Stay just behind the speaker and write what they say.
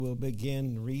We'll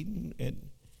begin reading at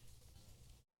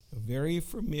a very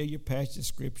familiar passage of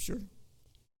Scripture.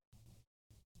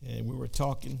 And we were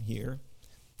talking here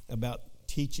about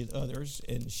teaching others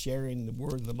and sharing the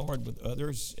word of the Lord with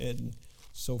others and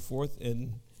so forth.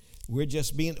 And we're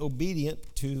just being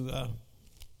obedient to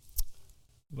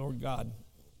Lord God.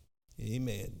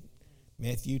 Amen.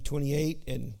 Matthew 28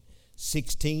 and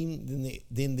 16,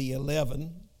 then the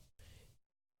 11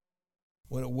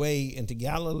 went away into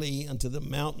Galilee unto the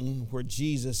mountain where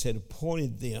Jesus had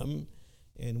appointed them.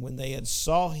 And when they had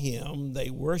saw him, they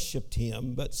worshipped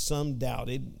him, but some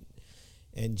doubted.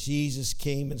 And Jesus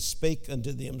came and spake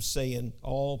unto them, saying,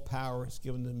 All power is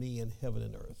given to me in heaven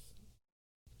and earth.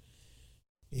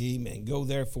 Amen. Go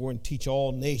therefore and teach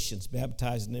all nations,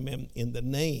 baptizing them in the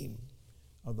name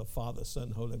of the Father, Son,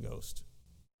 and Holy Ghost.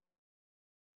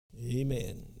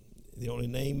 Amen. The only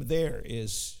name there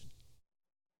is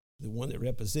the one that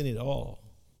represented all.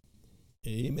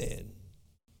 Amen.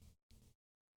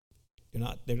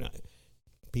 They're not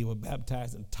people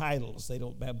baptized in titles. They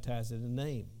don't baptize in the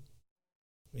name.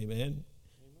 Amen. Amen.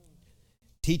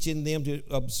 Teaching them to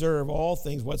observe all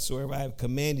things whatsoever I have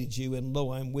commanded you, and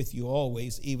lo, I'm with you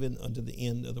always, even unto the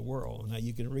end of the world. Now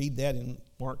you can read that in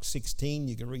Mark 16.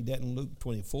 You can read that in Luke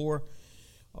 24.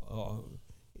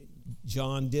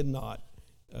 John did not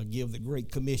give the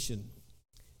Great Commission.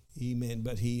 Amen.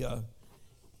 But he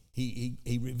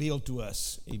revealed to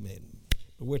us. Amen.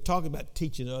 But we're talking about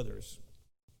teaching others.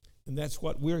 And that's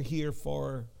what we're here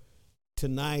for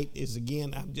tonight is,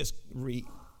 again, I'm just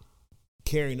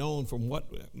carrying on from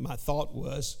what my thought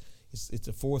was. It's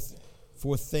a fourth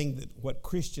thing that what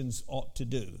Christians ought to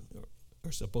do or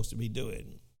are supposed to be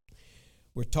doing.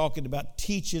 We're talking about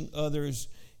teaching others.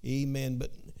 Amen.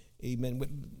 But amen.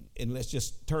 And let's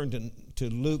just turn to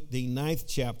Luke, the 9th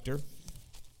chapter.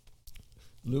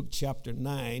 Luke chapter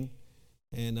 9,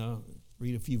 and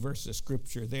read a few verses of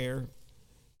Scripture there.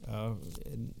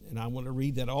 And I want to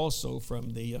read that also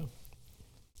from the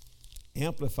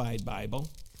Amplified Bible.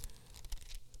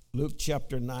 Luke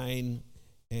chapter 9,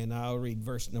 and I'll read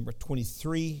verse number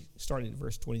 23, starting at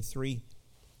verse 23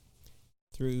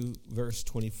 through verse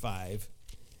 25.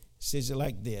 It says it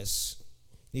like this.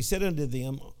 He said unto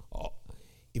them,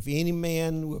 If any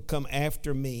man will come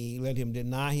after me, let him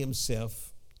deny himself,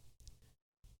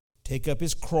 take up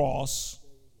his cross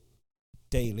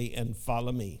daily, and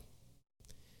follow me.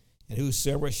 And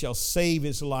whosoever shall save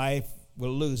his life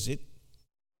will lose it.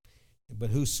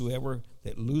 But whosoever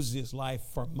that loses his life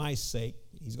for my sake,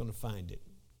 he's going to find it.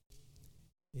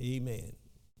 Amen.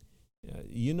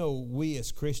 We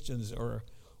as Christians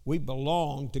we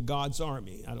belong to God's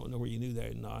army. I don't know where you knew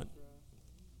that or not.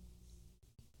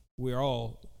 We're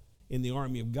all in the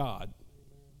army of God.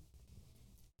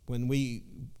 When we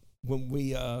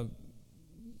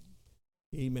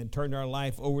amen, turn our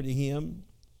life over to him,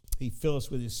 he fills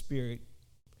us with his Spirit.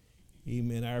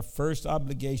 Amen. Our first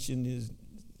obligation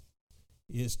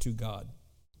is to God.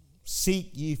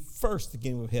 Seek ye first the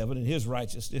kingdom of heaven and his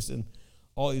righteousness, and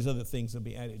all these other things will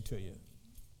be added to you.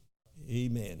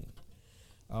 Amen.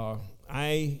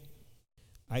 I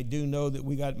do know that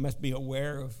we must be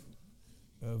aware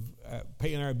of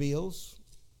paying our bills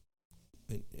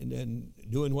and then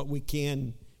doing what we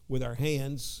can with our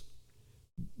hands,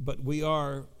 but we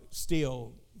are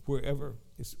still wherever.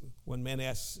 One man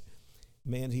asked,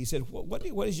 he said,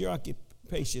 what is your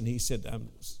occupation? He said, I'm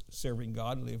serving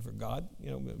God and living for God.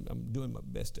 I'm doing my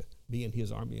best to be in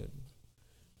his army.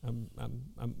 I'm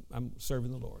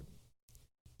serving the Lord.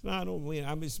 No, I don't mean.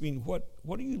 I just mean, what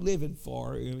are you living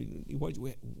for?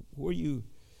 Where you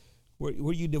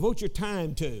devote your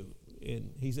time to?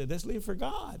 And he said, let's live for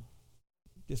God,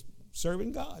 just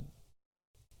serving God.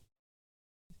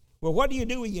 Well, what do you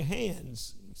do with your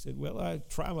hands? He said, well, I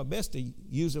try my best to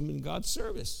use them in God's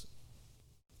service.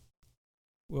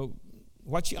 Well,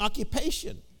 what's your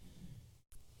occupation?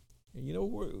 And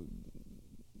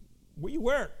where you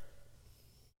work?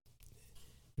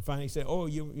 And finally he said, oh,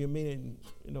 you mean,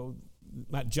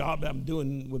 my job I'm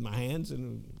doing with my hands,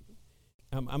 and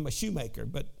I'm a shoemaker.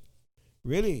 But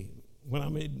really, when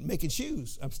I'm making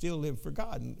shoes, I'm still living for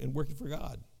God and working for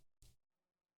God.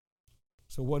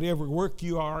 So whatever work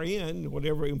you are in,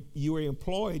 whatever you are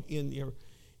employed in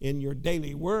your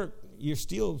daily work, you're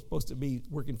still supposed to be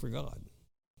working for God.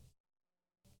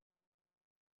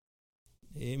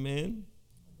 Amen.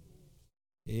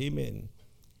 Amen.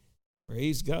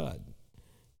 Praise God.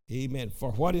 Amen.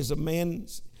 For what is a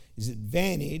man's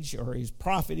advantage or his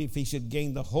profit if he should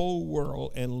gain the whole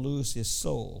world and lose his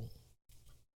soul?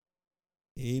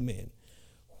 Amen.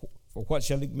 For what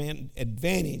shall a man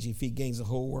advantage if he gains the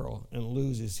whole world and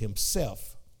loses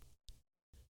himself?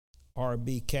 or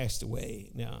be cast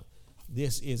away. Now,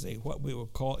 this is what we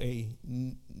would call a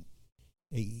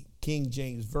King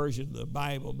James version of the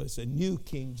Bible, but it's a New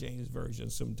King James version.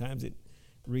 Sometimes it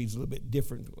reads a little bit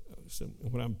different.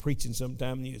 When I'm preaching,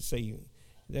 sometimes you say,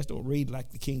 that don't read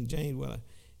like the King James. Well,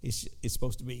 it's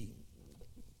supposed to be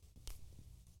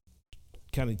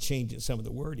kind of changing some of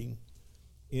the wording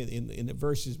in the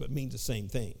verses, but means the same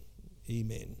thing.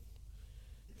 Amen.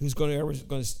 Who's going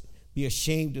to be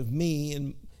ashamed of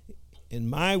me and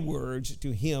my words?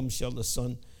 To him shall the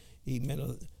Son,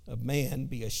 amen, of Man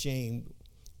be ashamed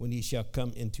when he shall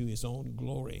come into his own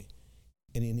glory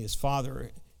and in his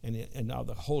Father and now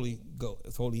the holy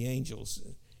angels.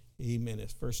 Amen.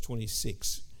 It's verse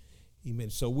 26. Amen.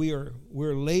 So we're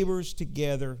laborers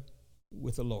together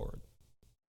with the Lord.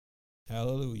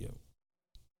 Hallelujah.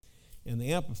 In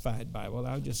the Amplified Bible,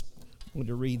 I just want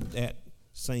to read that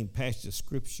same passage of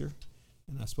Scripture,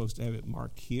 and I'm supposed to have it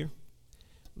marked here.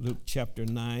 Luke chapter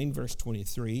 9, verse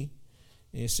 23.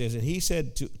 And it says, and he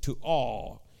said to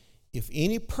all, if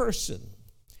any person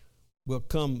will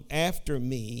come after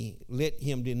me, let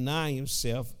him deny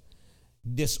himself,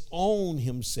 disown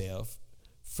himself,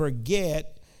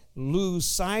 forget, lose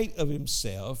sight of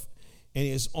himself and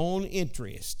his own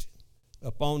interest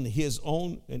upon his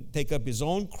own, and take up his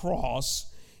own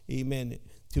cross, amen,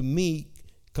 to me,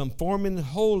 conforming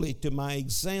wholly to my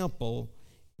example,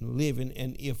 living,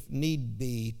 and if need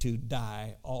be, to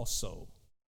die also.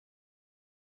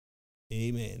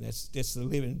 Amen. That's the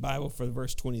Living Bible for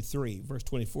verse 23. Verse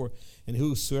 24, and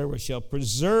whosoever shall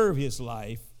preserve his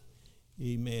life,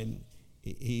 amen,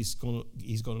 he's going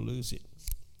to lose it.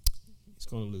 He's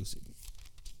going to lose it.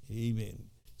 Amen.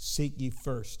 Seek ye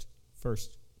first.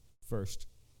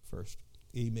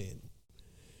 Amen.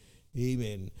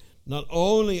 Amen. Not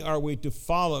only are we to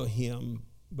follow him,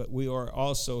 but we are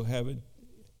also having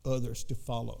others to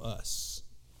follow us.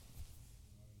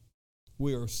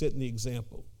 We are setting the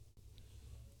example.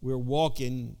 We're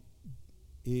walking,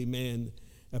 amen,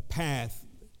 a path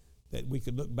that we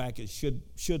could look back and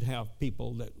should have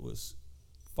people that was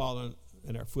following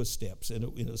in our footsteps in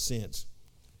a sense.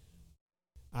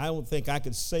 I don't think I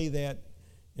could say that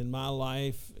in my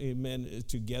life, amen,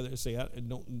 together, say,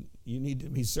 you need to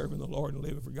be serving the Lord and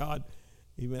living for God.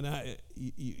 Amen.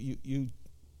 You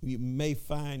may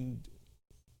find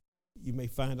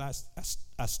I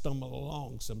stumble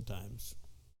along sometimes.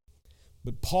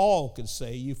 But Paul could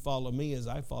say, you follow me as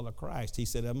I follow Christ. He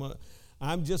said,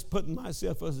 I'm just putting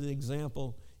myself as an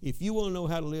example. If you want to know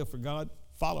how to live for God,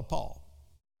 follow Paul.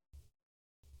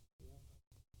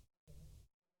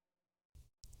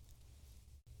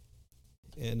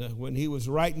 And when he was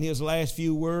writing his last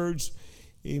few words,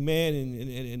 amen,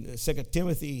 in 2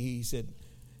 Timothy, he said,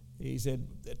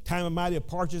 the time of my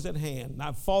departure is at hand, and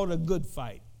I've fought a good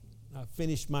fight. I've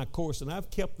finished my course, and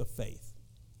I've kept the faith.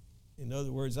 In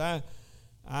other words, I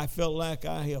felt like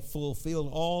I have fulfilled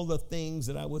all the things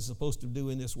that I was supposed to do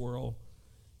in this world.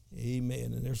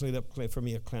 Amen. And there's laid up for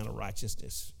me a crown of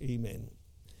righteousness. Amen.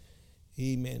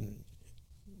 Amen.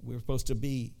 We're supposed to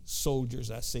be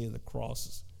soldiers, I say, of the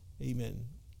crosses. Amen.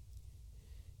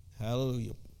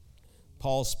 Hallelujah.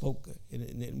 Paul spoke, and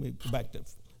then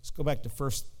let's go back to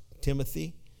 1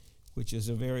 Timothy, which is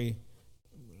a very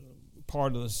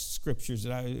part of the scriptures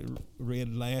that I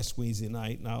read last Wednesday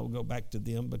night, and I'll go back to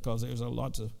them because there's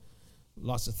lots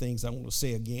of things I want to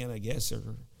say again, I guess,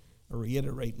 or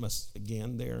reiterate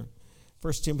again there.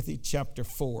 1 Timothy chapter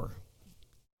 4,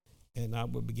 and I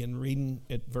will begin reading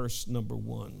at verse number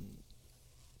 1.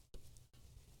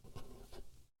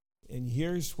 And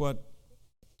here's what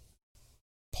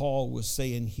Paul was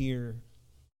saying here.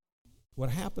 What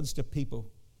happens to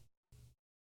people?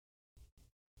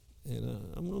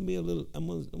 And I'm going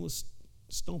to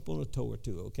stomp on a toe or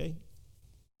two, okay?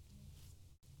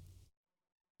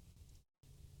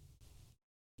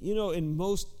 You know, in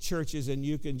most churches, and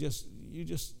you can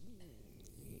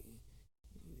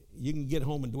get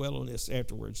home and dwell on this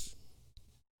afterwards.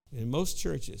 In most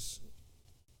churches,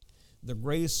 the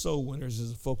greatest soul winners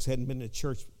is the folks hadn't been to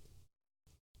church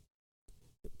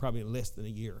probably less than a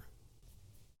year.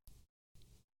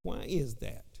 Why is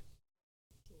that?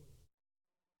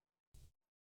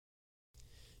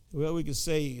 Well, we could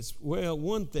say,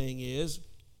 one thing is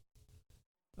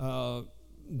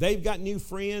they've got new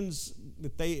friends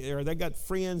they got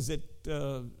friends that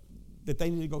they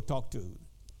need to go talk to.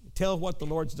 Tell what the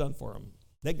Lord's done for them.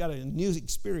 They got a new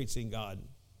experience in God.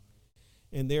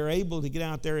 And they're able to get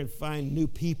out there and find new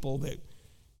people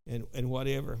and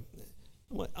whatever.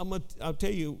 I'll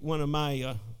tell you one of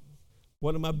my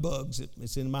bugs.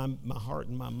 It's in my heart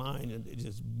and my mind, and it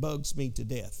just bugs me to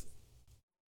death.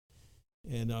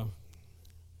 And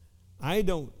I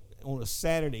don't on a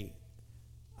Saturday,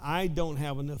 I don't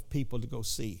have enough people to go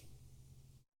see.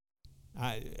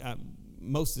 I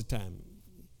most of the time,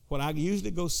 what I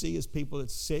usually go see is people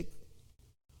that's sick,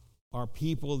 or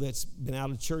people that's been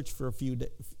out of church for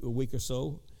a week or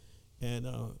so, and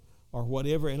or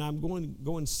whatever. And I'm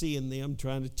going seeing them,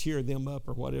 trying to cheer them up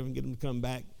or whatever, and get them to come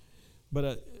back.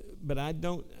 But I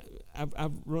don't.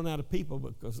 I've run out of people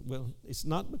because, well, it's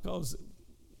not because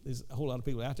there's a whole lot of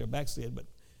people out there backslid, but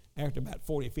after about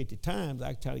 40 or 50 times,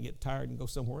 I try to get tired and go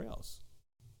somewhere else.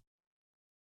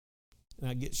 And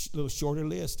I get a little shorter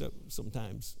list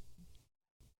sometimes.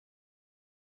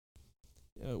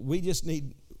 We just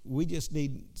need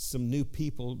some new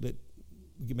people that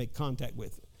we can make contact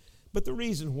with. But the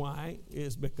reason why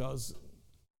is because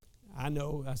I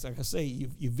know, like I say,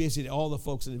 you visited all the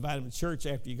folks that invited them to church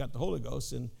after you got the Holy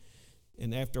Ghost, and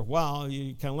after a while,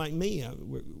 you're kind of like me.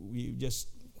 You just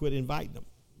quit inviting them.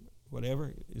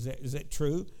 Whatever. Is that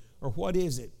true? Or what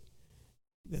is it?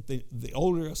 That the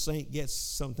older a saint gets,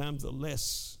 sometimes the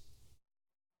less.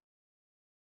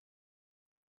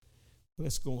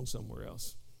 Let's go on somewhere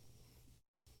else.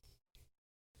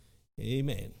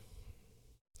 Amen.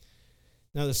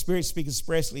 Now the Spirit speaks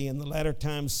expressly in the latter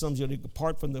times, some shall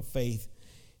depart from the faith,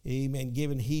 amen,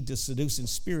 giving heed to seducing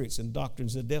spirits and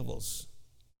doctrines of devils.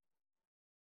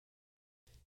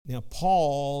 Now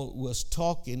Paul was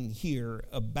talking here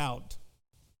about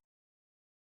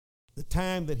the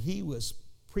time that he was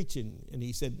preaching, and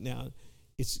he said, now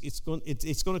it's going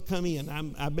to come in.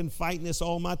 I've been fighting this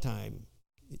all my time.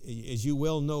 As you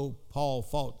well know, Paul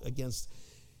fought against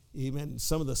even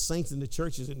some of the saints in the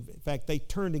churches. In fact, they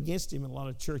turned against him in a lot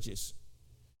of churches.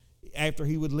 After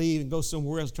he would leave and go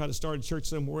somewhere else, try to start a church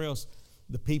somewhere else,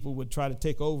 the people would try to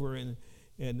take over and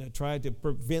try to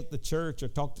prevent the church or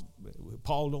talk to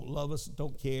Paul. Don't love us,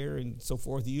 don't care, and so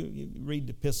forth. You read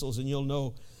the epistles and you'll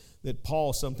know that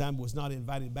Paul sometimes was not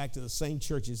invited back to the same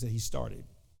churches that he started.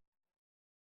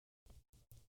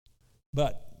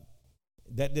 But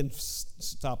that didn't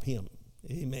stop him.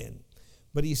 Amen.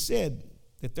 But he said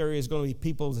that there is going to be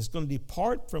people that's going to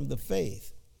depart from the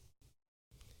faith,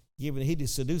 giving heed to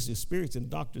seducing spirits and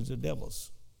doctrines of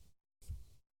devils.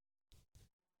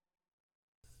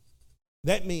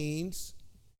 That means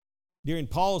during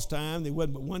Paul's time, there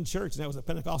wasn't but one church, and that was a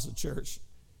Pentecostal church,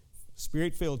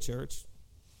 Spirit-filled church.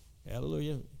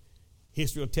 Hallelujah.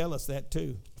 History will tell us that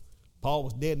too. Paul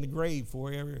was dead in the grave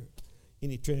before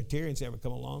any Trinitarians ever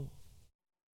come along.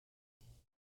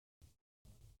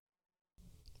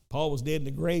 Paul was dead in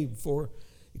the grave before,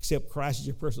 except Christ as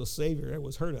your personal Savior, that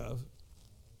was heard of.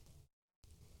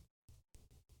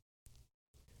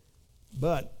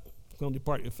 But going to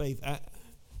depart your faith.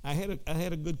 I had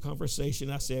a good conversation.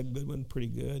 I say a good one, pretty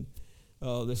good,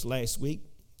 this last week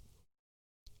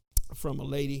from a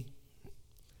lady.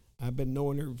 I've been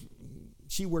knowing her.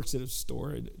 She works at a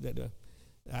store that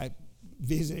I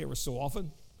visit every so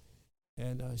often,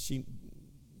 and she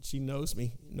knows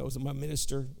me, knows I'm a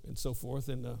minister and so forth.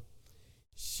 And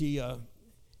she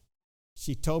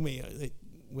told me that,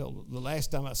 well, the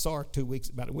last time I saw her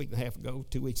about a week and a half ago,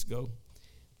 2 weeks ago,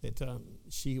 that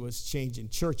she was changing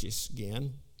churches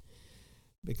again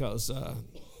because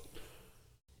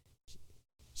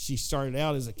she started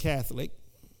out as a Catholic.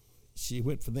 She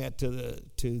went from that to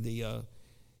the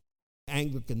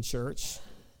Anglican church,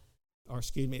 or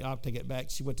excuse me, I'll take it back.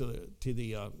 She went to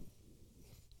the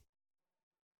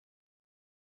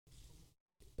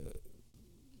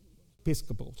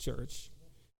Episcopal church,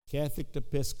 Catholic to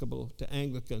Episcopal to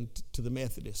Anglican to the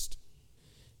Methodist,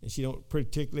 and she don't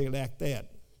particularly like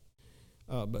that.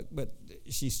 But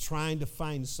she's trying to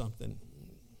find something.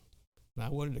 And I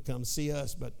wanted to come see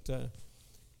us, but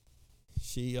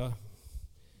she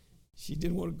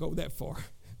didn't want to go that far.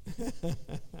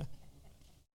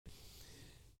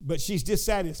 But she's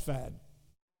dissatisfied.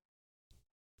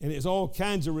 And there's all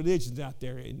kinds of religions out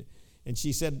there. And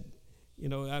she said,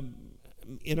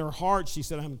 in her heart, she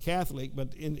said, I'm Catholic,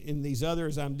 but in these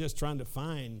others, I'm just trying to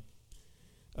find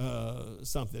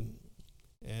something.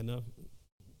 And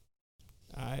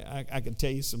I can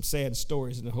tell you some sad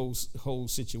stories in the whole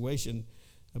situation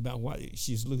about why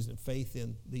she's losing faith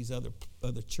in these other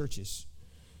churches.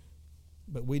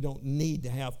 But we don't need to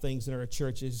have things in our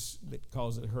churches that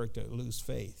cause her to lose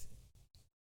faith.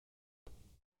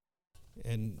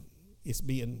 And it's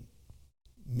being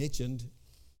mentioned.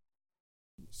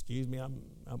 Excuse me,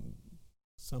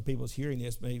 some people's hearing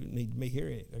this may need me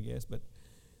hearing it, I guess. But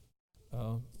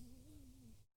the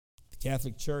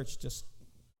Catholic Church just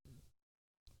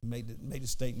made a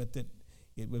statement that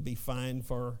it would be fine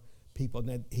for people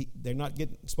that they're not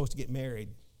supposed to get married.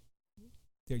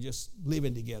 They're just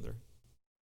living together.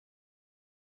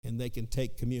 and they can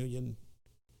take communion.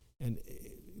 And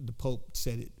the Pope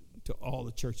said it to all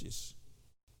the churches.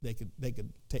 They could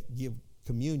give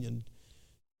communion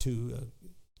to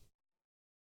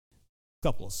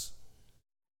couples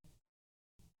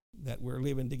that were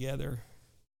living together.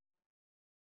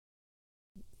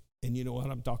 And you know what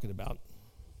I'm talking about.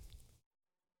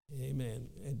 Amen.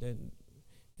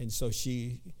 And so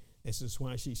this is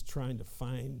why she's trying to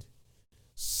find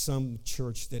some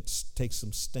church that takes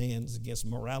some stands against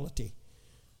morality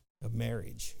of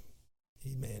marriage.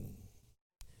 Amen.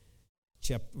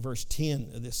 Verse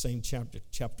 10 of this same chapter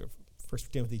 1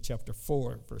 Timothy chapter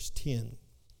 4, verse 10.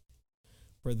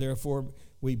 For therefore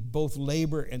we both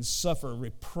labor and suffer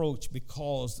reproach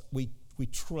because we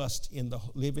trust in the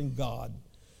living God,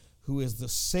 who is the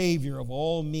Savior of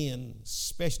all men,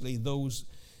 especially those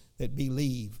that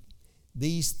believe.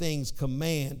 These things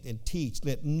command and teach.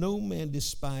 Let no man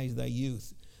despise thy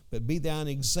youth, but be thou an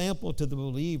example to the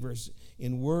believers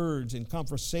in words, in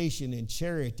conversation, in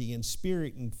charity, in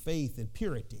spirit, in faith, and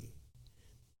purity.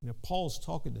 Now, Paul's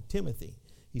talking to Timothy.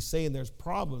 He's saying there's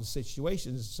problems,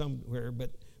 situations somewhere,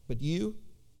 but you,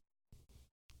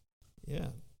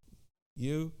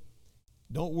 you,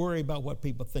 don't worry about what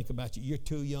people think about you. You're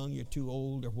too young, you're too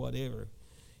old, or whatever.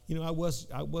 You know, I was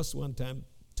one time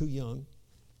too young,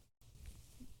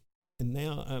 and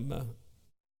now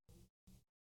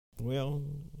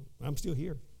I'm still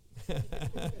here.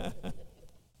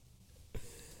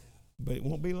 But it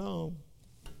won't be long.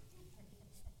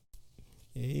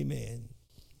 Amen.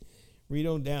 Read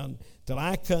on down. Till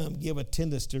I come, give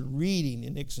attendance to reading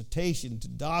and exhortation, to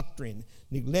doctrine.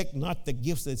 Neglect not the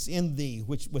gifts that's in thee,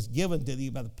 which was given to thee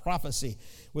by the prophecy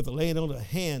with the laying on of the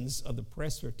hands of the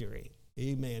presbytery.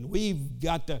 Amen. We've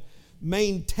got to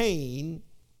maintain,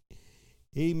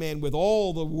 amen, with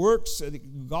all the works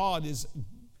that God has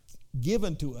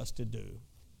given to us to do.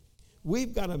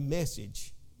 We've got a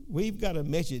message. We've got a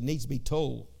message that needs to be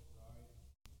told.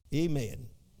 Amen.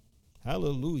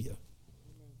 Hallelujah.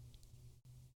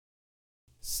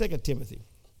 2 Timothy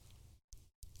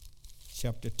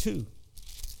chapter 2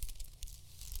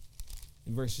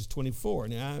 in verses 24.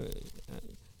 Now,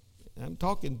 I'm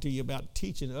talking to you about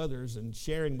teaching others and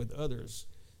sharing with others.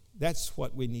 That's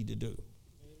what we need to do.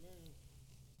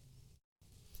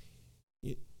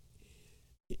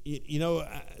 You know,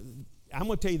 I'm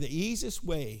going to tell you the easiest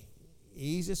way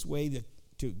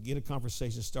to get a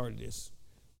conversation started is,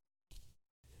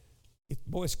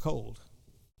 it's cold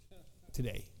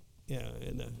today. Yeah,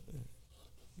 and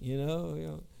you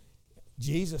know,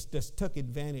 Jesus just took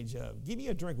advantage of, give me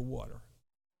a drink of water.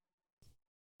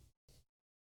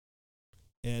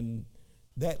 And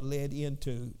that led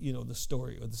into, the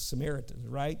story of the Samaritans,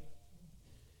 right?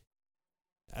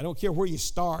 I don't care where you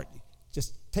start,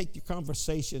 just take your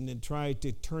conversation and try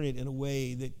to turn it in a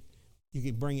way that you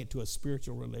can bring it to a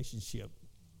spiritual relationship.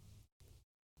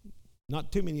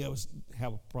 Not too many of us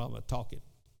have a problem of talking.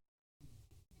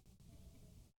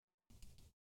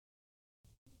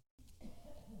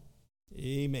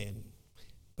 Amen.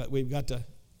 But we've got to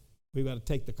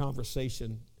take the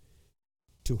conversation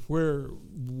to where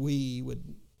we would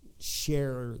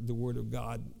share the Word of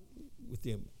God with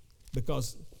them,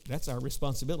 because that's our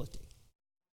responsibility.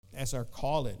 That's our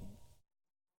calling.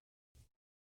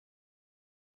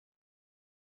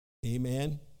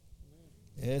 Amen.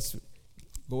 Yes.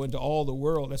 Go into all the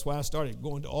world. That's why I started.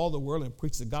 Go into all the world and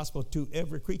preach the gospel to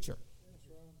every creature.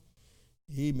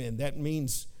 Amen. That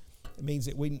means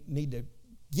that we need to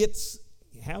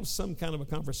have some kind of a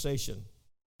conversation.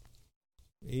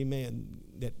 Amen.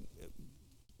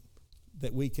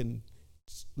 That we can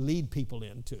lead people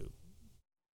into.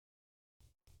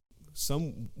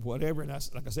 Whatever, and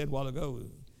like I said a while ago,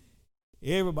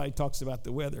 everybody talks about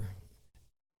the weather.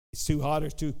 It's too hot or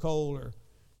it's too cold, or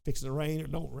fixing to rain or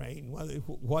don't rain,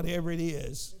 whatever it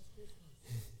is.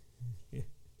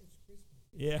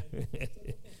 Yeah.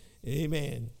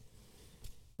 Amen.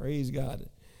 Praise God.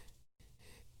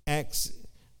 Acts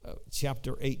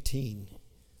chapter 18.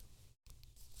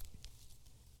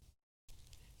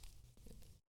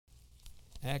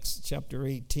 Acts chapter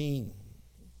 18.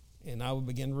 And I will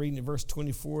begin reading in verse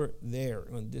 24 there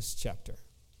on this chapter.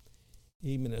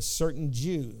 Even a certain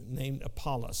Jew named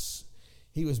Apollos.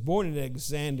 He was born in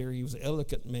Alexandria. He was an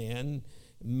eloquent man,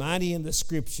 mighty in the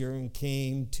scripture, and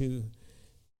came to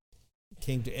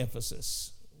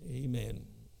Ephesus. Amen.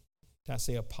 Did I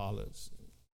say Apollos?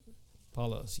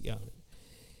 Apollos, yeah.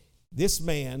 This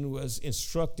man was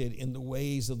instructed in the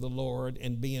ways of the Lord,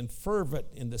 and being fervent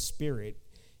in the Spirit,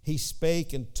 he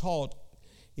spake and taught,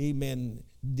 amen,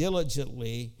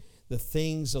 diligently the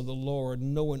things of the Lord,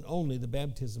 knowing only the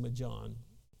baptism of John.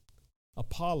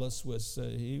 Apollos was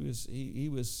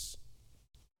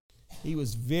he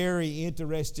was very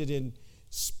interested in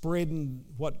spreading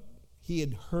what he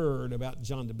had heard about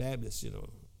John the Baptist,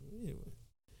 And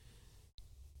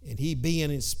he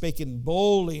being and speaking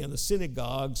boldly in the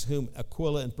synagogues, whom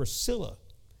Aquila and Priscilla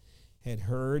had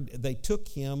heard, they took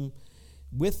him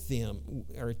with them,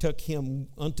 or took him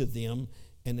unto them,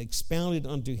 and expounded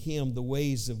unto him the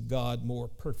ways of God more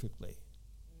perfectly.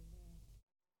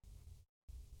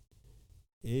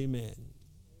 Amen.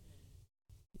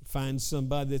 Find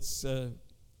somebody that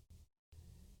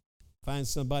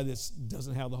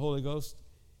doesn't have the Holy Ghost.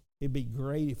 It'd be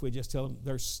great if we just tell them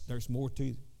there's more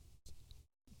to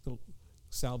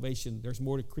salvation. There's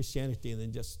more to Christianity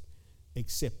than just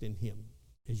accepting Him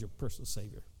as your personal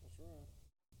Savior. That's right.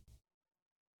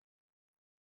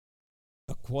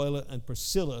 Aquila and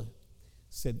Priscilla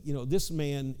said, this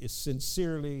man is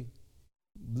sincerely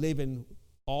living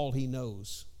all he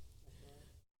knows.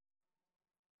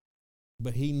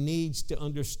 But he needs to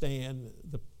understand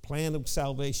the plan of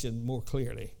salvation more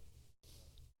clearly.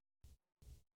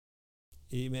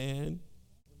 Amen.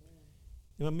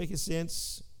 Am I making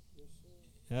sense? Yes,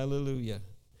 sir. Hallelujah.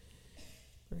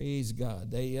 Praise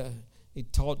God. He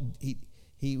taught.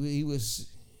 He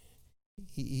was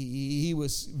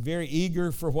very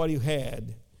eager for what he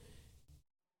had.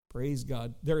 Praise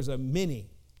God. There's a many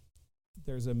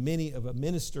of a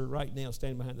minister right now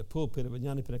standing behind the pulpit of a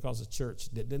United Pentecostal church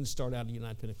that didn't start out a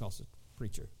United Pentecostal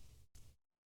preacher.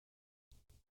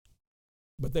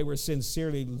 But they were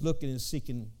sincerely looking and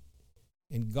seeking,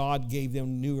 and God gave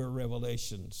them newer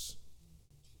revelations.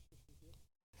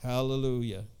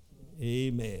 Hallelujah.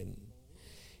 Amen.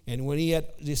 And when he had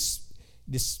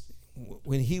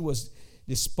when he was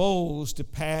disposed to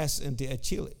pass into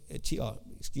Achille,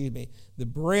 the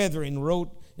brethren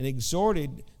wrote and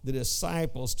exhorted the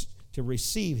disciples to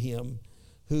receive him,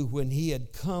 who, when he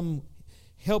had come,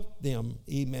 helped them,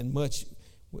 much,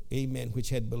 which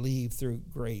had believed through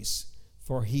grace.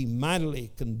 For he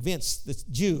mightily convinced the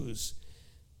Jews,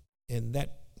 and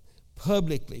that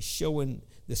publicly showing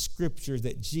the Scriptures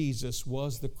that Jesus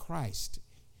was the Christ.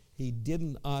 He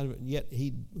didn't, yet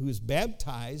he was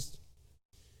baptized,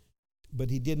 but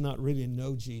he did not really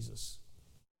know Jesus.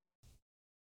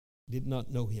 Did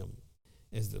not know him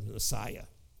as the Messiah.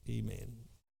 Amen.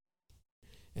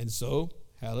 And so,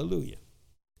 hallelujah.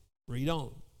 Read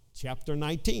on. Chapter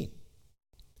 19.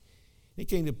 It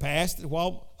came to pass that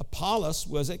while Apollos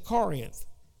was at Corinth,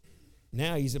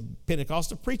 now he's a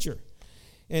Pentecostal preacher,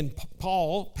 and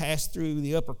Paul passed through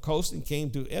the upper coast and came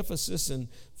to Ephesus, and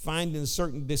finding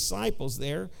certain disciples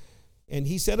there, and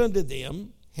he said unto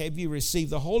them, have you received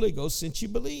the Holy Ghost since you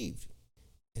believed?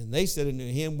 And they said unto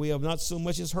him, we have not so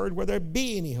much as heard whether there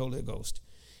be any Holy Ghost.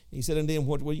 And he said unto them,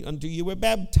 what unto you were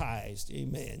baptized?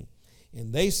 Amen.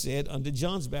 And they said, unto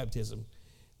John's baptism.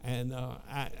 And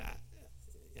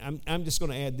I'm just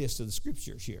going to add this to the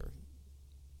Scriptures here.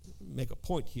 Make a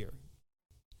point here.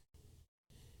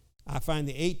 I find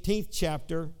the 18th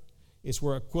chapter is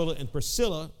where Aquila and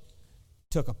Priscilla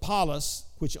took Apollos,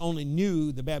 which only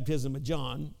knew the baptism of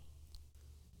John,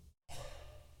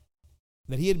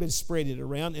 that he had been spreading it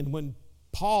around. And when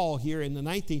Paul here in the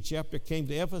 19th chapter came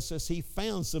to Ephesus, he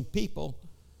found some people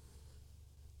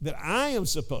that I am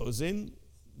supposing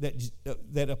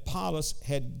that Apollos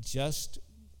had just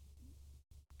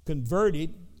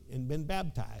converted and been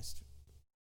baptized.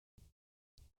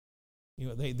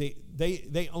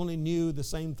 They only knew the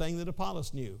same thing that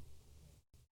Apollos knew.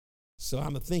 So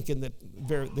I'm thinking that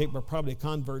they were probably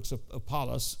converts of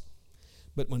Apollos.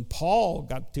 But when Paul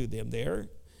got to them there,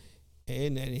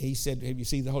 and he said, have you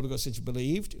seen the Holy Ghost since you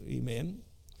believed? Amen.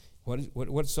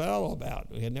 What's that all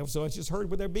about? We had never so much as heard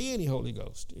would there be any Holy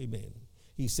Ghost? Amen.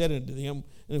 He said unto them,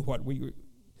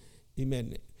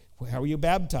 amen, how were you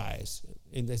baptized?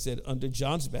 And they said, unto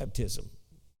John's baptism.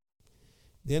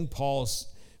 Then Paul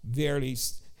verily,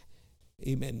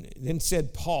 amen. Then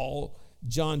said Paul,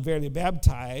 John verily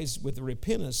baptized with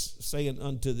repentance, saying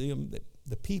unto them, that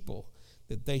the people,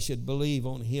 that they should believe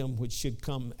on him which should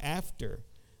come after,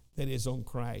 that is, on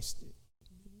Christ.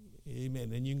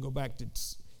 Amen. And you can go back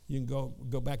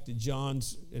to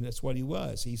John's, and that's what he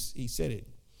was. He said it.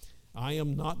 I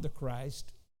am not the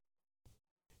Christ.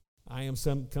 I am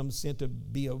come sent to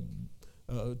be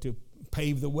to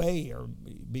pave the way or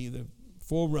be the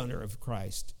forerunner of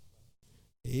Christ.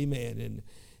 Amen.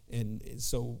 And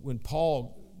so when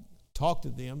Paul talked to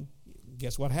them,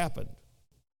 guess what happened?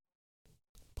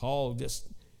 Paul just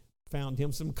found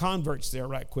him some converts there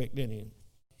right quick, didn't he?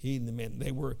 He and the men,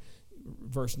 they were,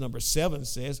 verse number 7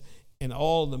 says, and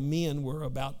all the men were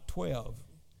about 12.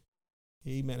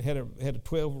 Amen. Had a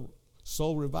 12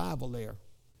 soul revival there.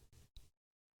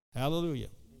 Hallelujah.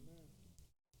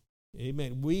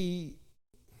 Amen.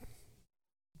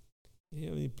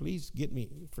 Please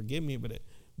forgive me,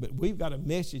 but we've got a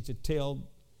message to tell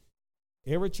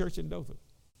every church in Dothan.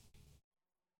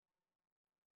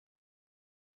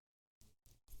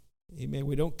 Amen.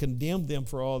 We don't condemn them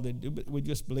for all they do, but we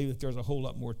just believe that there's a whole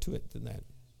lot more to it than that.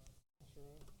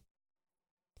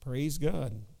 Praise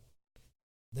God.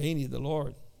 They need the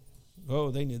Lord.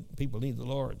 Oh, people need the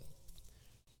Lord.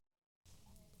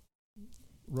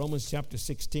 Romans chapter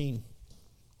 16.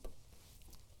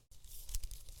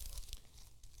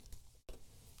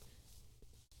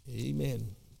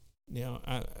 Amen. Now,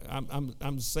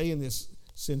 I'm saying this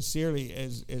sincerely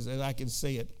as I can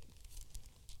say it.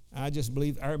 I just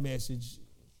believe our message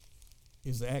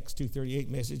is the Acts 2:38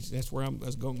 message. That's where I'm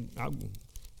going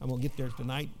to get there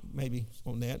tonight, maybe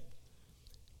on that.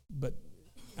 But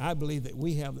I believe that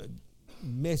we have the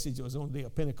message that was on the day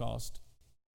of Pentecost,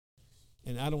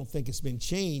 and I don't think it's been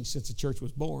changed since the church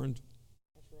was born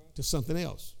to something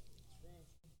else,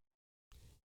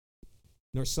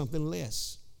 nor something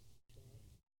less.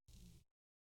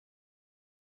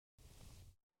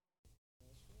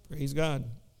 Praise God.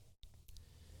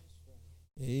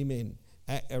 Amen.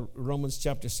 Romans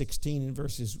chapter 16 and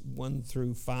verses 1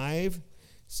 through 5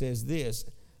 says this: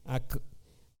 I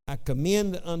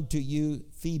commend unto you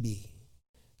Phoebe,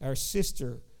 our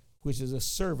sister, which is a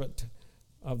servant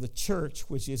of the church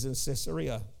which is in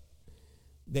Caesarea,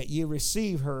 that ye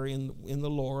receive her in the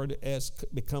Lord as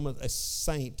becometh a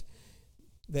saint,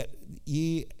 that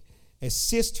ye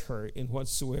assist her in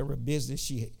whatsoever business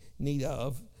she need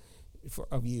of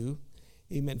you.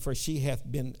 Amen. For she hath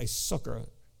been a succor,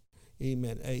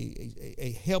 amen,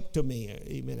 a help to me,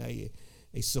 amen,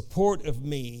 a support of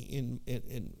me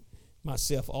in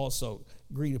myself also.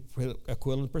 Greet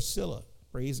Aquila and Priscilla.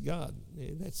 Praise God.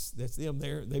 That's them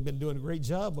there. They've been doing a great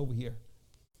job over here.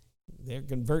 They're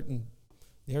converting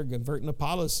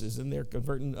Apollos, and they're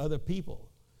converting other people.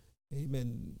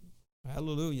 Amen.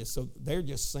 Hallelujah. So they're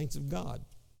just saints of God.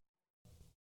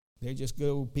 They're just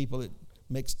good old people that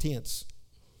makes tents.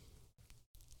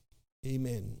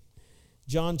 Amen.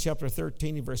 John chapter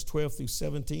 13 and verse 12 through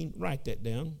 17, write that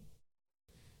down.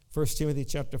 1 Timothy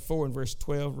chapter 4 and verse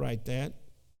 12, write that.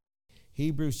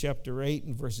 Hebrews chapter 8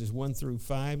 and verses 1 through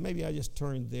 5. Maybe I just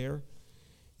turned there.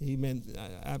 Amen.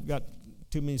 I've got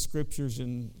too many scriptures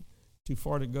and too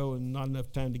far to go and not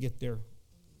enough time to get there.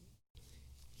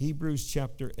 Hebrews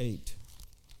chapter 8.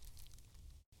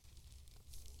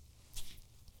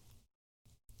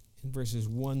 In verses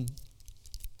 1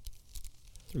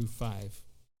 through 5.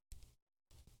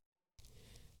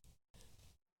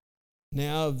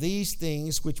 Now of these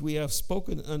things which we have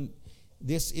spoken,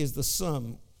 this is the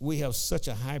sum. We have such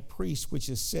a high priest which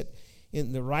is set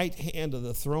in the right hand of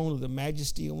the throne of the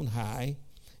majesty on high,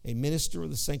 a minister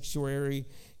of the sanctuary,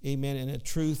 amen, and a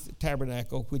truth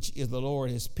tabernacle, which is the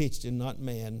Lord has pitched and not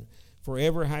man. For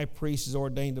every high priest is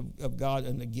ordained of God,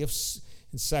 and the gifts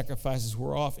and sacrifices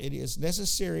whereof it is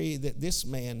necessary that this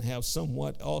man have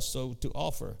somewhat also to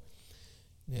offer.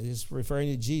 Now this is referring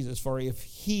to Jesus. For if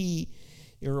he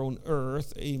were on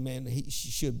earth, amen, he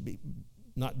should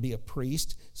not be a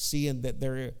priest, seeing that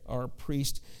there are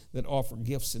priests that offer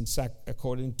gifts and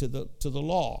according to the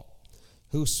law.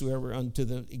 Whosoever unto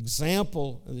the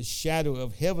example and the shadow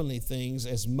of heavenly things,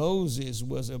 as Moses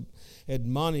was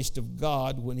admonished of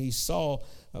God when he saw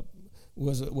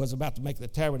was about to make the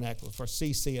tabernacle. For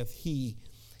see, saith he,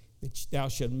 that thou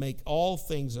shalt make all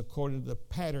things according to the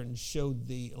pattern showed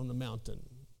thee on the mountain.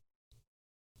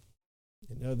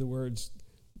 In other words,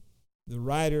 the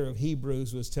writer of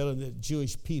Hebrews was telling the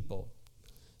Jewish people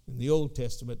in the Old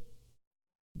Testament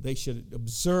they should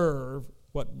observe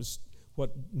what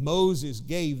Moses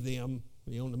gave them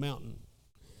on the mountain.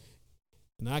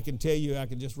 And I can tell you, I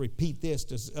can just repeat this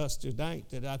to us tonight,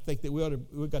 that I think that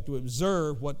we've got to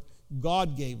observe what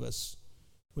God gave us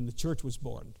when the church was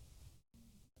born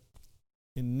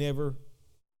and never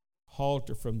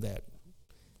halter from that.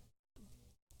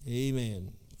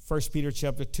 Amen. 1 Peter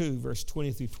chapter 2, verse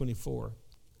 20 through 24.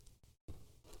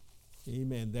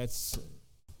 Amen. That's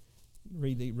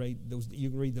read those. You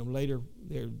can read them later.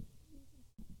 They're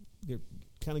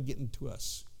kind of getting to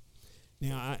us.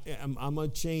 Now I'm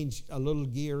going to change a little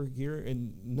gear here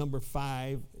in number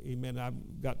 5. Amen.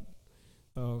 I've got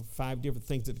 5 different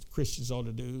things that Christians ought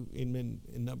to do. Amen.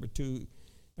 And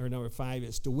number 5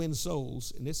 is to win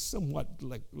souls, and it's somewhat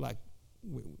like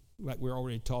we're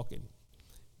already talking.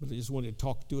 But I just wanted to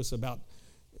talk to us about,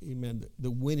 amen,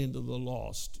 the winning of the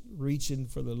lost, reaching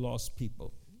for the lost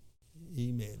people.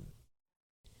 Amen.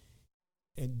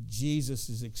 And Jesus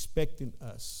is expecting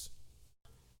us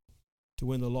to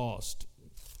win the lost.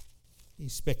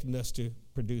 He's expecting us to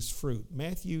produce fruit.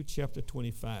 Matthew chapter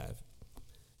 25.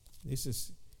 This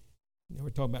is, we're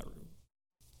talking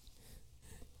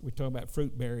about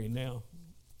fruit bearing now.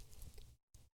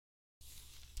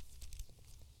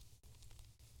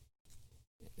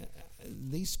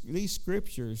 These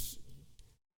scriptures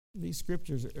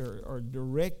are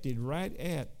directed right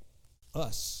at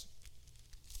us.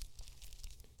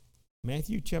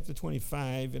 Matthew chapter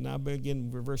 25, and I'll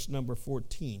begin with verse number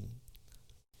 14.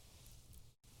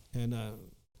 And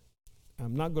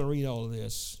I'm not going to read all of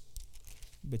this,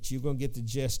 but you're going to get the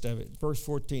gist of it. Verse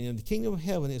 14, and the kingdom of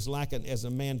heaven is likened as a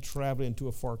man traveling into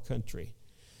a far country,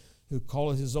 who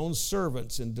calleth his own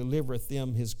servants and delivereth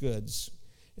them his goods.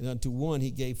 And unto one he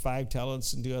gave 5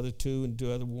 talents, and to other 2, and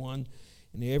to other 1,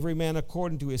 and every man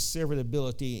according to his several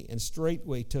ability, and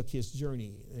straightway took his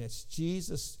journey. And that's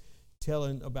Jesus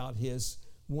telling about his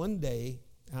one day,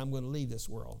 I'm going to leave this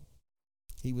world.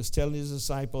 He was telling his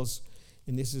disciples,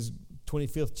 and this is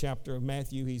 25th chapter of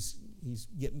Matthew. He's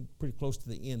getting pretty close to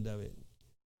the end of it.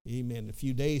 Amen. A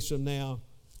few days from now,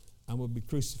 I'm going to be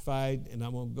crucified, and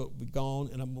I'm going to be gone,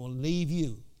 and I'm going to leave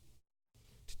you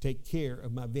to take care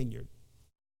of my vineyard.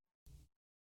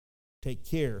 Take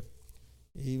care.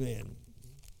 Amen.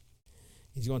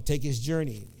 He's going to take his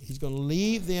journey. He's going to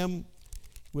leave them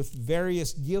with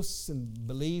various gifts and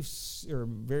beliefs, or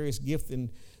various gifts and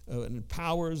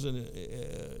powers, and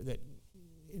that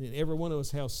every one of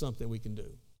us has something we can do.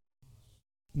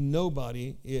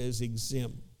 Nobody is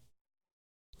exempt.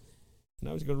 And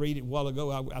I was going to read it a while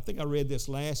ago. I think I read this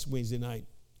last Wednesday night.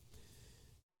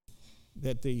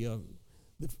 That the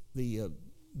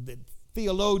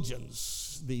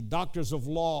theologians, the doctors of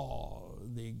law,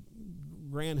 the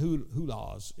grand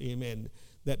hulas, amen,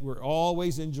 that were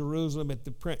always in Jerusalem at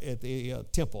the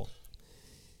temple,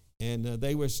 and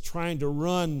they was trying to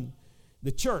run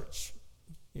the church.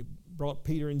 He brought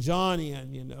Peter and John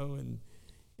in,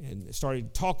 and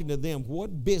started talking to them.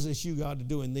 What business you got to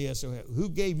do in this? Or who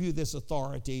gave you this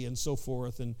authority, and so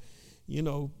forth? And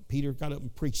Peter got up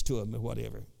and preached to them, or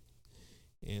whatever.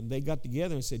 And they got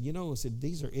together and said,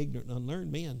 these are ignorant and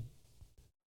unlearned men.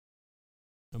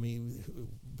 I mean,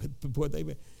 but boy,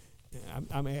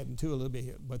 I'm adding to a little bit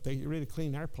here, but they really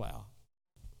clean our plow.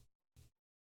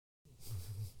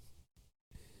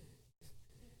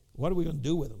 What are we going to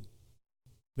do with them?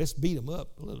 Let's beat them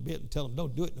up a little bit and tell them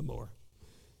don't do it no more.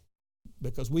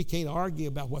 Because we can't argue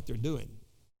about what they're doing.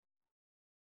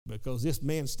 Because this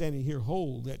man standing here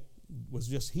whole that was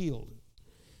just healed.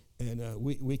 And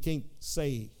we can't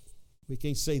say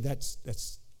that's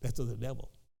of the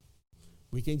devil.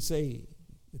 We can't say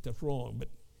that that's wrong, but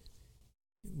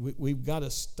we've got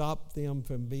to stop them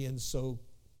from being so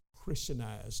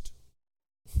Christianized.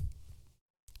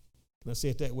 Can I say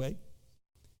it that way?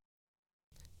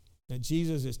 Now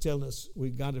Jesus is telling us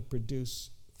we've got to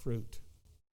produce fruit.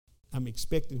 I'm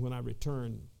expecting when I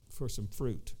return for some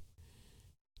fruit.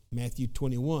 Matthew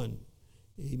 21,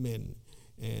 amen.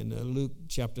 And Luke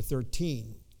chapter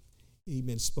 13,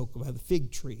 amen, spoke about the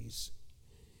fig trees.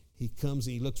 He comes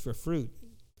and he looks for fruit.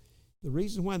 The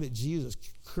reason why that Jesus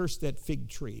cursed that fig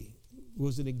tree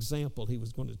was an example he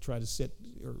was going to try to set,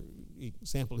 or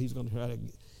example he's going to try to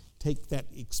take that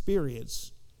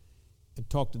experience and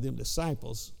talk to them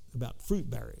disciples about fruit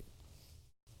bearing.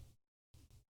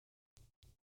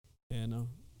 And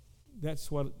that's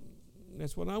what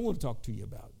I want to talk to you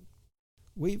about.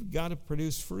 We've got to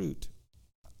produce fruit.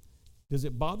 Does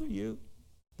it bother you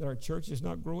that our church is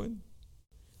not growing?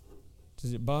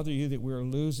 Does it bother you that we're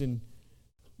losing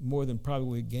more than probably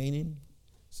we're gaining?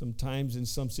 Sometimes in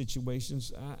some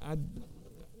situations,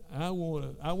 I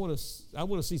want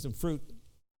to see some fruit,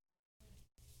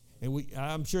 and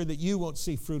I'm sure that you won't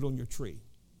see fruit on your tree.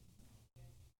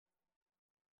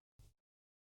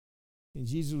 And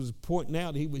Jesus was pointing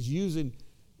out he was using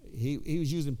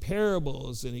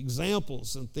parables and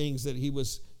examples and things that he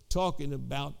was talking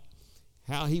about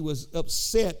how he was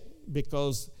upset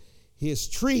because his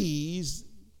trees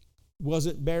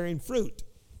wasn't bearing fruit.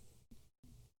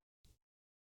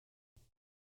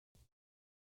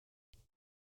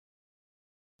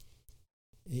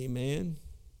 Amen.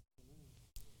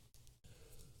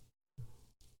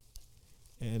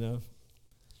 And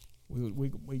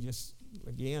we just,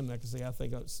 again, like I say, I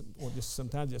think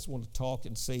sometimes just want to talk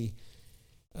and see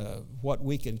what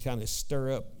we can kind of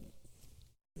stir up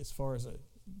as far as a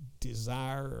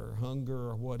desire or hunger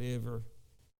or whatever.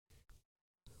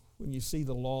 When you see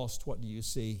the lost, what do you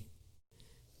see?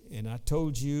 And I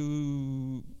told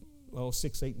you,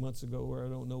 6-8 months ago, or I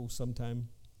don't know, sometime.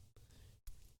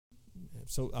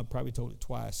 So I probably told it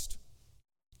twice.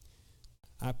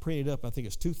 I printed up, I think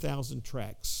it's 2,000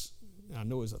 tracts. I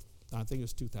think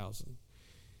it's 2,000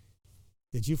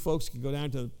 that you folks can go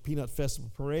down to the Peanut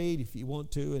Festival Parade if you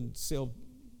want to and sell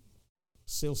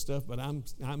stuff, but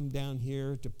I'm down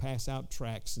here to pass out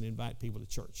tracts and invite people to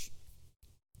church.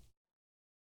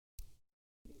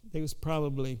 There was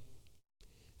probably,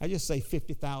 I just say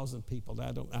 50,000 people.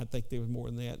 I think there was more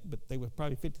than that, but there were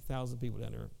probably 50,000 people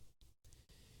down there.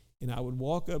 And I would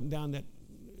walk up and down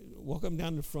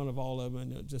the front of all of them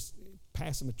and just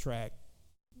pass them a tract,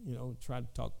 try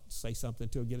to say something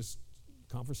to them, get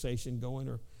a conversation going,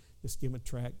 or just give them a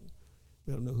tract.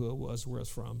 They don't know who it was, where it's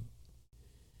from.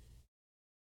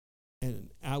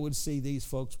 And I would see these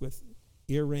folks with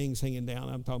earrings hanging down.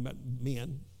 I'm talking about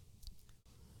men.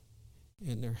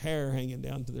 And their hair hanging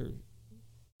down to their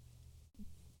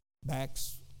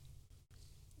backs.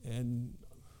 And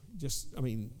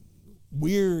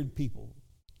weird people.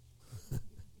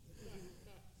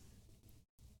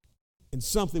 And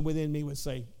something within me would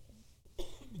say,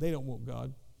 they don't want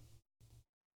God.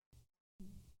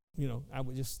 I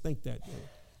would just think that.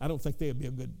 I don't think they would be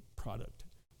a good product.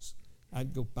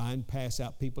 I'd go by and pass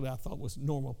out people that I thought was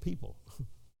normal people.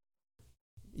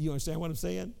 You understand what I'm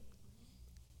saying?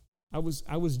 I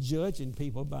was judging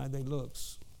people by their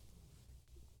looks,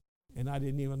 and I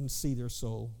didn't even see their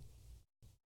soul.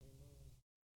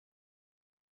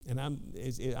 And I'm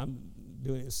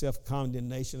doing a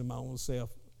self-condemnation of my own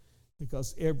self,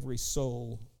 because every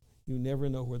soul, you never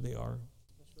know where they are.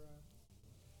 That's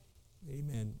right.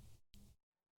 Amen.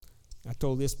 I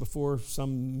told this before,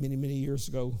 many, many years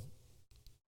ago.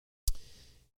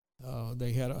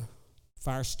 They had a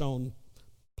Firestone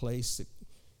place that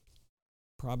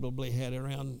probably had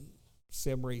around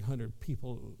 700 or 800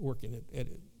 people working at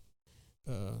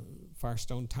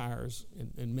Firestone Tires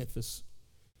in Memphis,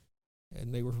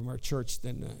 and they were from our church.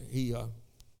 Then we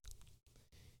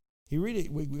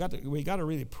got to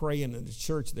really pray in the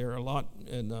church there a lot,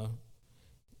 and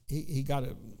he got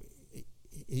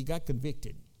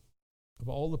convicted of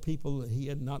all the people that he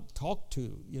had not talked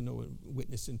to,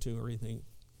 witnessing to or anything.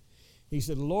 He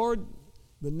said, Lord,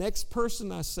 the next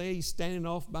person I say he's standing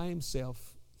off by himself,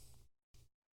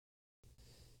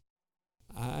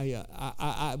 I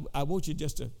want you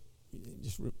just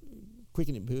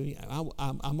quicken it, Booty. I'm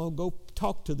going to go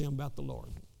talk to them about the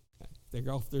Lord.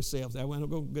 They're off themselves. I want to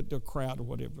go get their crowd or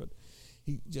whatever. But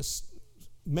he just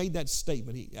made that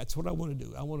statement. That's what I want to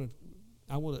do. I want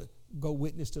to go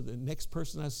witness to the next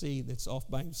person I see that's off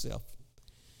by himself.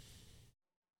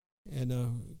 And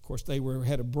of course, they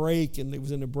had a break, and they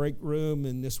was in the break room,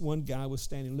 and this one guy was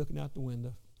standing looking out the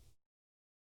window,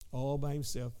 all by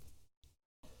himself.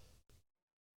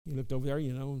 He looked over there,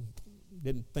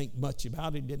 didn't think much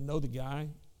about it, didn't know the guy,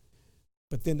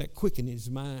 but then that quickened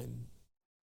his mind,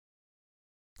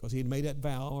 because he had made that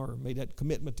vow or made that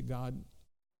commitment to God.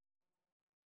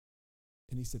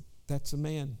 And he said, "That's a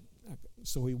man."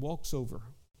 So he walks over.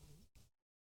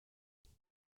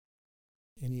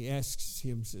 And he asks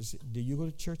him, says, "Do you go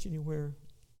to church anywhere?"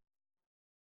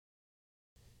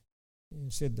 And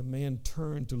he said the man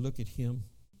turned to look at him,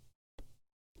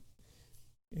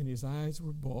 and his eyes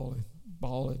were bawling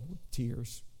with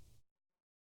tears.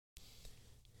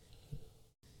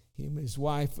 Him and his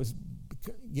wife was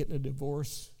getting a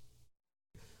divorce,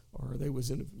 or they was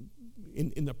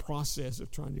in the process of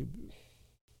trying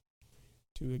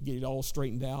to get it all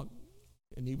straightened out,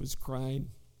 and he was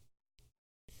crying.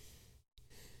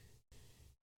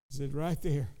 He said right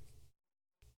there,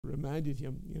 reminded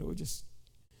him,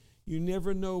 you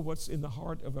never know what's in the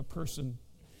heart of a person.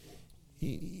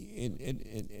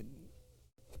 And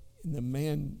the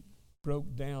man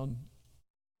broke down,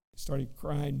 started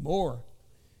crying more.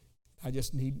 I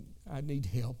need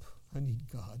help. I need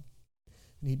God.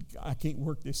 I can't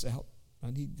work this out.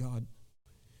 I need God.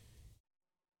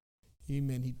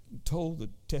 Amen. He told the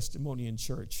testimony in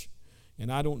church.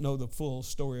 And I don't know the full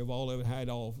story of all of it, how it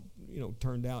all,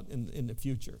 turned out in the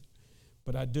future.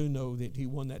 But I do know that he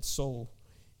won that soul,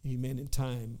 amen, in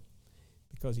time,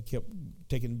 because he kept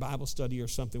taking Bible study or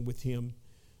something with him.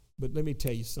 But let me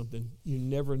tell you something. You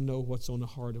never know what's on the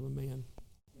heart of a man.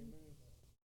 Amen.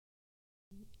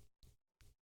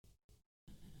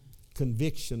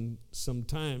 Conviction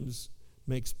sometimes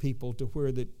makes people to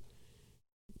where that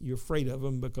you're afraid of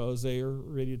them, because they are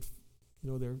ready to,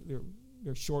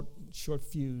 they're short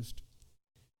fused.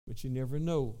 But you never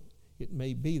know. It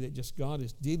may be that just God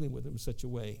is dealing with them in such a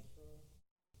way.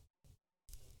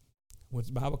 Went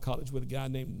to Bible college with a guy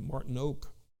named Martin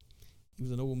Oak. He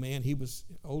was an old man. He was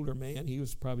an older man. He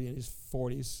was probably in his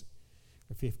 40s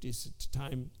or 50s at the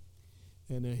time.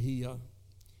 And he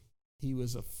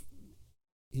was a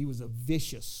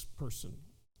vicious person.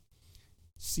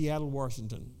 Seattle,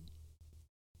 Washington.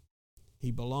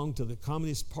 He belonged to the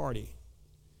Communist Party.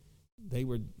 They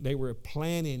were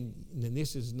planning, and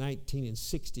this is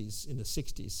 1960s, in the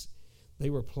 60s. They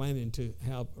were planning to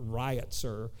have riots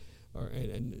and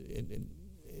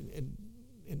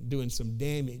doing some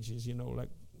damages, like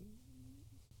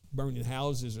burning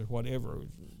houses or whatever.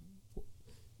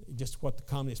 Just what the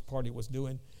Communist Party was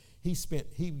doing. He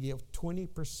gave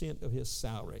 20% of his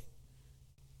salary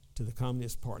to the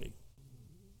Communist Party,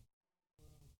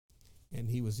 and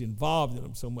he was involved in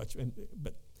them so much.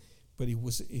 But he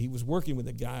was working with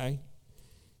a guy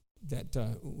that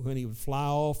when he would fly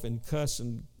off and cuss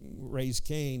and raise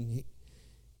Cain,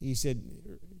 he said,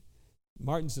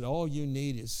 Martin said, all you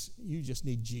just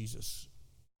need Jesus.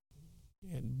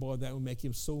 And boy, that would make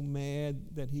him so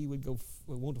mad that he would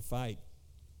want to fight.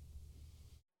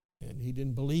 And he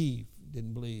didn't believe.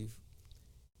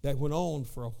 That went on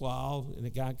for a while, and the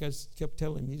guy kept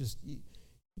telling him,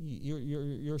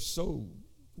 you're so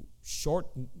short,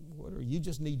 you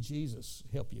just need Jesus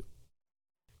to help you.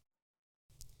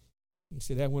 He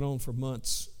said that went on for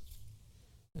months,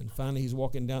 and finally he's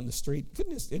walking down the street.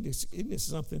 Isn't this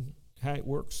something, how it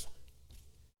works?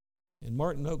 And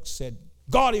Martin Oakes said,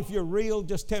 God, if you're real,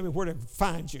 just tell me where to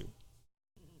find you.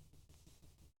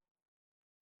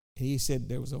 And he said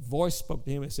there was a voice spoke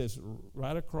to him. It says,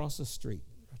 right across the street,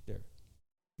 right there.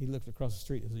 He looked across the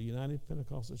street. It was a United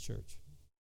Pentecostal Church.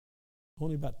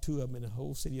 Only about 2 of them in the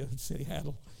whole city of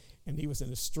Seattle. And he was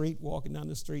in the street, walking down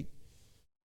the street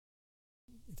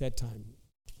at that time.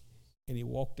 And he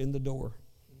walked in the door.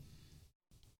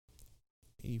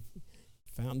 He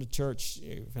found the church,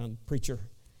 found the preacher.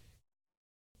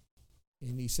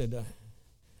 And he said,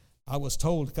 I was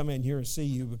told to come in here and see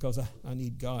you because I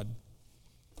need God. And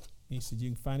he said, you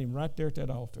can find him right there at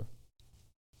that altar.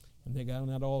 And they got on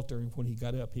that altar, and when he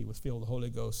got up, he was filled with the Holy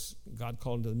Ghost. God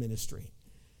called him to the ministry.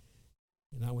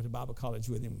 And I went to Bible college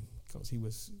with him because he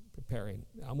was preparing.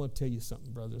 I'm going to tell you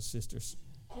something, brothers and sisters.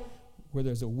 Where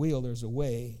there's a will, there's a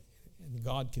way, and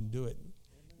God can do it.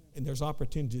 And there's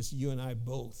opportunities you and I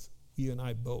both,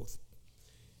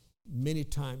 many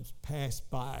times pass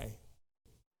by,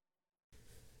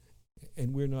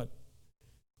 and we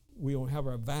don't have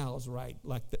our vows right.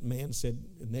 Like that man said,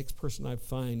 the next person I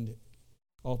find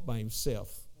off by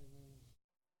himself,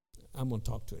 I'm going to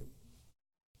talk to him.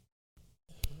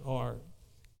 Or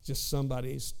just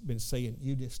somebody's been saying,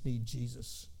 you just need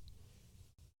Jesus.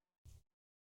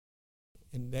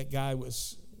 And that guy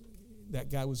was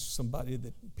somebody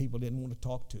that people didn't want to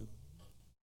talk to.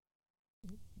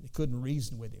 They couldn't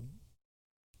reason with him.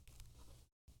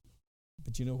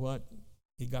 But you know what?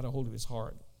 He got a hold of his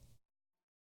heart.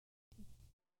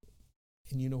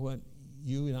 And you know what?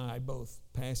 You and I both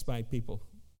pass by people.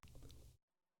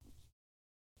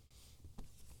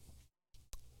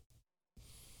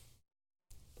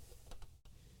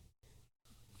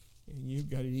 And you've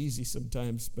got it easy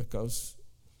sometimes because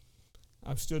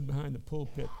I've stood behind the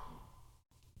pulpit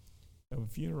of a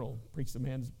funeral, preached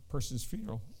a person's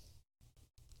funeral,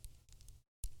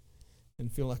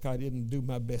 and feel like I didn't do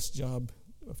my best job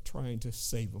of trying to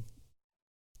save them.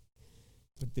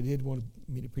 But they did want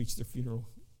me to preach their funeral.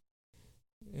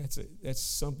 That's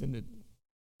something that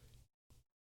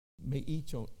may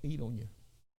eat on you.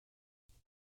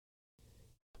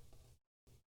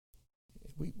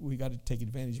 We got to take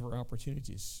advantage of our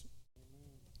opportunities.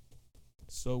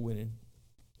 Soul winning.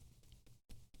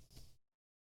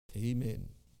 Amen.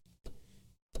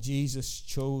 Jesus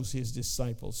chose his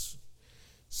disciples,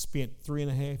 spent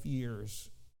 3.5 years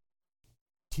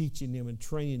teaching them and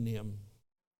training them.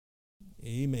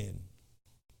 Amen.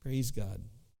 Praise God.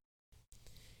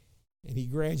 And he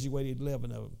graduated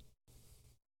 11 of them.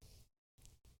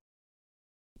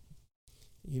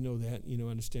 You know that. You know,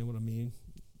 understand what I mean.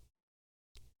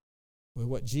 Well,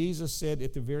 what Jesus said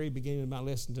at the very beginning of my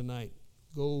lesson tonight,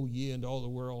 go ye into all the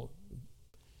world.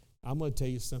 I'm going to tell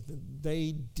you something.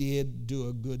 They did do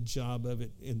a good job of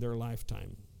it in their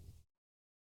lifetime.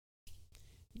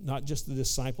 Not just the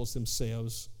disciples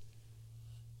themselves,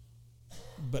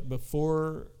 but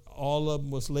before all of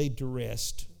them was laid to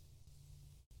rest.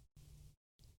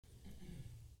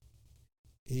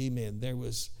 Amen. There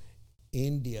was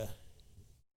India,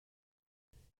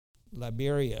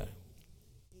 Liberia,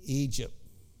 Egypt,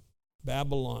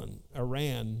 Babylon,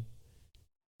 Iran,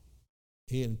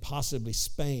 and possibly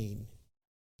Spain,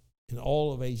 and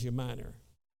all of Asia Minor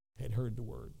had heard the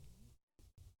word.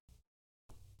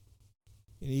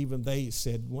 And even they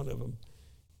said, one of them,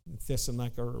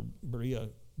 Thessalonica or Berea,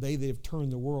 they that have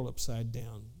turned the world upside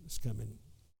down is coming.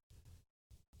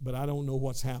 But I don't know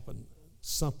what's happened.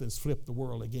 Something's flipped the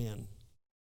world again.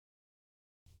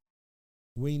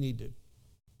 We need to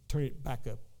turn it back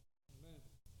up.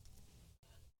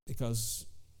 Because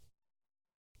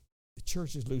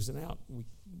church is losing out.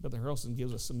 Brother Harrelson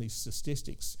gives us some of these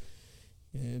statistics.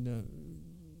 And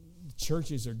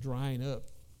churches are drying up.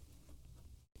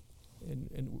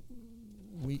 And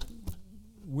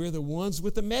we're the ones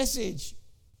with the message.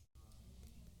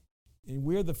 And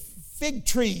we're the fig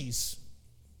trees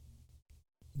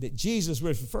that Jesus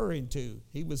was referring to.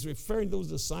 He was referring to those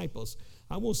disciples.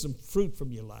 I want some fruit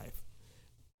from your life.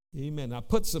 Amen.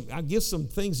 I'll give some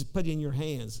things to put in your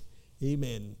hands.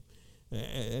 Amen.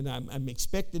 And I'm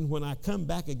expecting when I come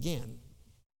back again,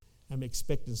 I'm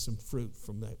expecting some fruit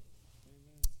from that.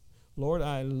 Amen. Lord,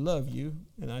 I love you,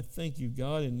 and I thank you,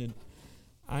 God. And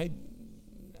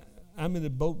I'm in the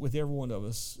boat with every one of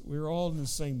us. We're all in the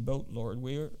same boat, Lord.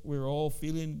 We're all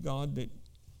feeling, God, that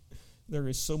there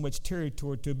is so much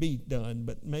territory to be done.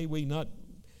 But may we not,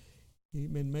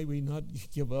 amen, may we not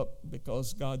give up,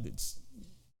 because, God,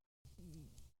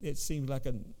 it seems like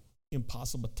an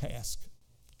impossible task.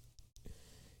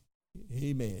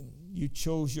 Amen. You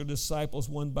chose your disciples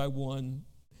one by one,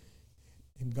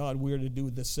 and God, we're to do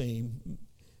the same.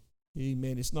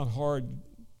 Amen. It's not hard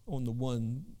on the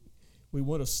one. We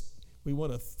want a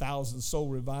 1,000-soul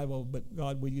revival, but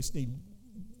God, we just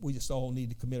all need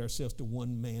to commit ourselves to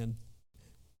one man.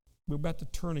 We're about to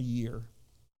turn a year.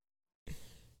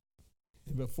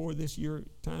 And before this year,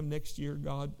 time next year,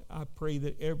 God, I pray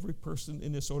that every person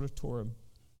in this auditorium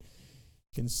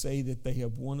can say that they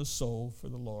have won a soul for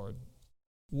the Lord.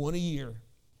 One a year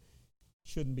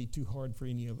shouldn't be too hard for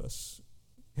any of us.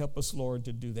 Help us, Lord,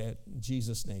 to do that. In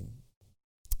Jesus' name,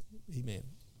 amen.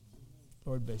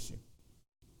 Lord bless you.